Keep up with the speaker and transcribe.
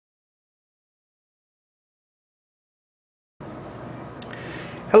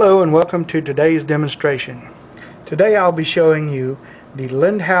Hello and welcome to today's demonstration. Today I'll be showing you the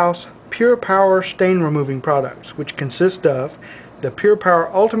Lindhaus Pure Power stain removing products, which consist of the Pure Power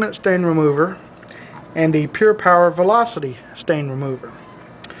Ultimate Stain Remover and the Pure Power Velocity Stain Remover.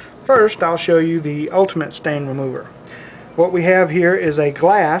 First, I'll show you the Ultimate Stain Remover. What we have here is a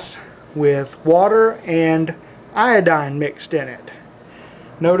glass with water and iodine mixed in it.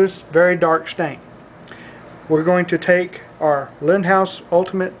 Notice, very dark stain. We're going to take our Lindhaus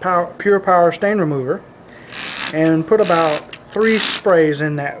Ultimate Pure Power Stain Remover and put about 3 sprays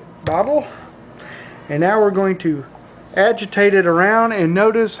in that bottle, and now we're going to agitate it around and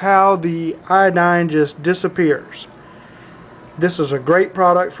notice how the iodine just disappears. This is a great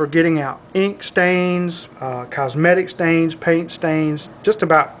product for getting out ink stains, cosmetic stains, paint stains, just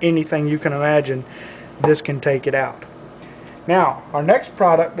about anything you can imagine. This can take it out. Now, our next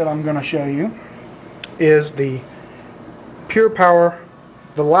product that I'm going to show you is the Pure Power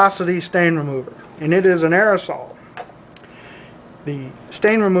Velocity Stain Remover, and it is an aerosol. The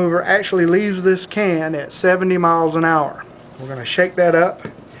stain remover actually leaves this can at 70 miles an hour. We're going to shake that up.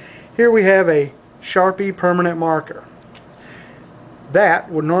 Here we have a Sharpie permanent marker. That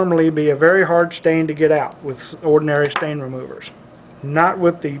would normally be a very hard stain to get out with ordinary stain removers, not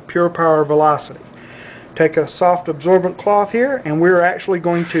with the Pure Power Velocity. Take a soft absorbent cloth here, and we're actually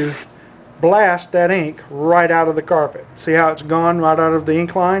going to blast that ink right out of the carpet. See how it's gone right out of the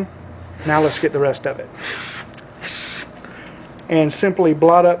ink line? Now let's get the rest of it. And simply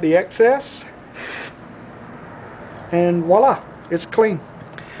blot up the excess, and voila, it's clean.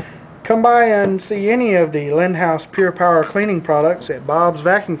 Come by and see any of the Lindhaus Pure Power cleaning products at Bob's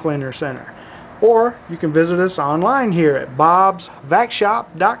Vacuum Cleaner Center, or you can visit us online here at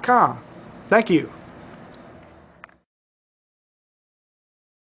bobsvacshop.com. Thank you.